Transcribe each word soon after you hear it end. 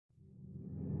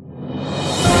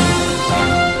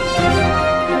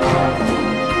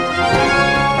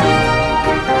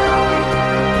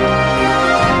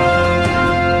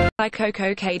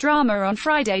CoCo Kdrama on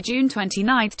Friday, June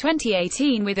 29,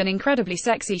 2018 with an incredibly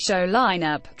sexy show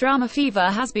lineup.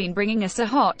 DramaFever has been bringing us a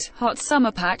hot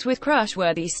summer packed with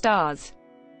crush-worthy stars.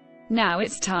 Now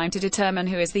it's time to determine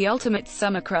who is the ultimate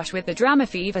summer crush with the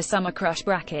DramaFever Summer Crush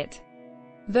Bracket.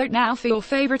 Vote now for your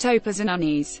favorite oppas and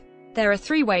unnies. There are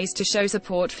 3 ways to show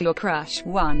support for your crush.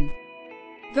 1.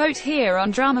 Vote here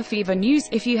on DramaFever News.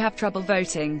 If you have trouble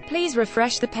voting, please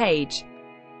refresh the page.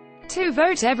 2.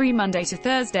 Vote every Monday to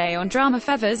Thursday on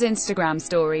DramaFever's Instagram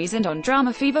stories and on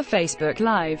DramaFever Facebook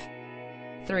Live.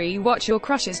 3. Watch your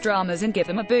crush's dramas and give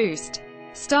them a boost.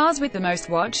 Stars with the most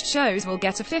watched shows will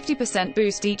get a 50%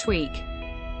 boost each week.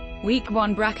 Week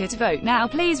 1 bracket. Vote now.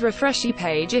 Please refresh your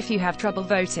page if you have trouble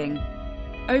voting.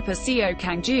 Oppa Seo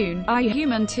Kang Joon, Are You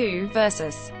Human 2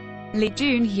 vs. Lee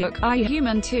Jun Hyuk, Are You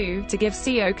Human 2 to give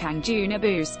Seo Kang Joon a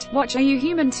boost. Watch Are You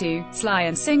Human 2, Sly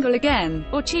and Single Again,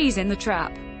 or Cheese in the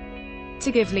Trap.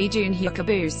 To give Lee Jun Hyuk a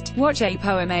boost, watch A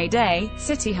Poem A Day,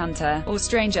 City Hunter, or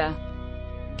Stranger.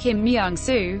 Kim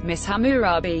Young-soo, Miss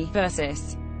Hammurabi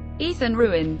vs. Ethan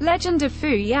Ruin, Legend of Fu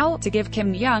Yao. To give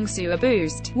Kim Young-soo a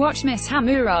boost, watch Miss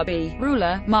Hammurabi,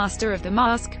 Ruler, Master of the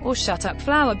Mask, or Shut Up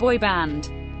Flower Boy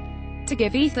Band. To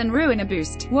give Ethan Ruin a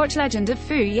boost, watch Legend of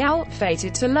Fu Yao,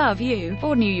 Fated to Love You,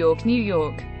 or New York, New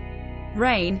York.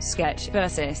 Rain, Sketch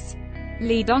vs.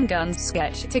 Lee Dong-gun's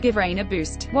Sketch. To give Rain a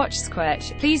boost, watch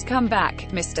Sketch, Please Come Back,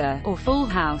 Mr. or Full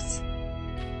House.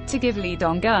 To give Lee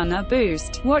Dong-gun a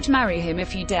boost, watch Marry Him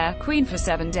If You Dare, Queen for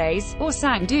 7 Days, or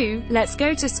Sang-do, Let's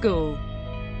Go to School.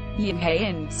 Yoon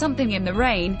Hae-in, Something in the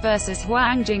Rain vs.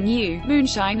 Hwang Jin-yu,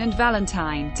 Moonshine and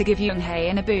Valentine. To give Yoon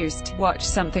Hae-in a boost, watch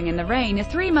Something in the Rain or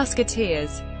Three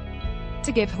Musketeers.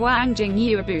 To give Hwang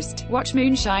Jin-yu a boost, watch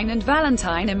Moonshine and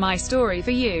Valentine and My Story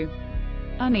for You.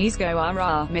 Unnies Go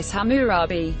Ara, Miss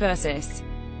Hammurabi vs.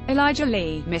 Elijah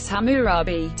Lee, Miss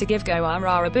Hammurabi. To give Go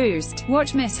Ara a boost,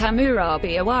 watch Miss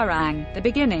Hammurabi Awarang, The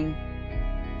Beginning.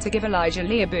 To give Elijah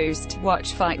Lee a boost,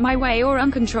 watch Fight My Way or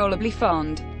Uncontrollably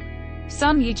Fond.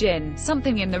 Sun Yi-jin,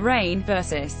 Something in the Rain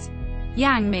vs.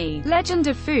 Yang Mi, Legend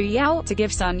of Fu Yao. To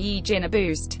give Sun Yi-jin a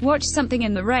boost, watch Something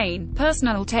in the Rain,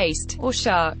 Personal Taste, or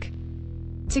Shark.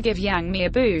 To give Yang Mi a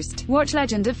boost, watch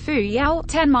Legend of Fu Yao,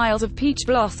 10 Miles of Peach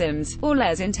Blossoms, or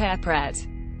Les Interprètes.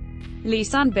 Lee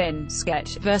Sun-bin,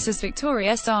 Sketch vs.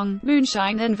 Victoria Song,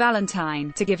 Moonshine and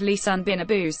Valentine. To give Lee Sun-bin a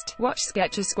boost, watch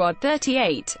Sketcher Squad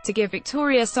 38. To give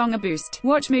Victoria Song a boost,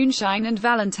 watch Moonshine and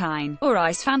Valentine, or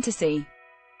Ice Fantasy.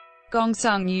 Gong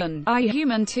Sung-yoon, Are You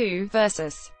Human 2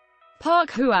 vs.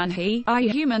 Park Hwan-hee, Are You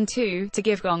Human 2. To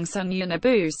give Gong Sung-yoon a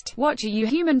boost, watch Are You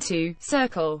Human 2,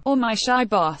 Circle, or My Shy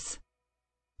Boss.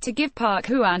 To give Park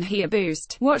Hwan-hee a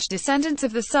boost, watch Descendants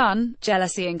of the Sun,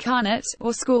 Jealousy Incarnate,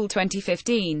 or School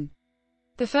 2015.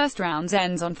 The first round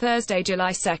ends on Thursday,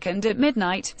 July 2nd at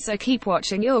midnight, so keep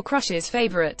watching your crush's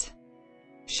favorite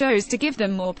shows to give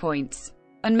them more points.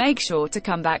 And make sure to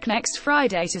come back next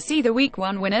Friday to see the Week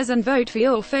 1 winners and vote for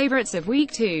your favorites of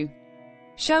Week 2.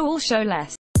 Show all, show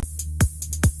less.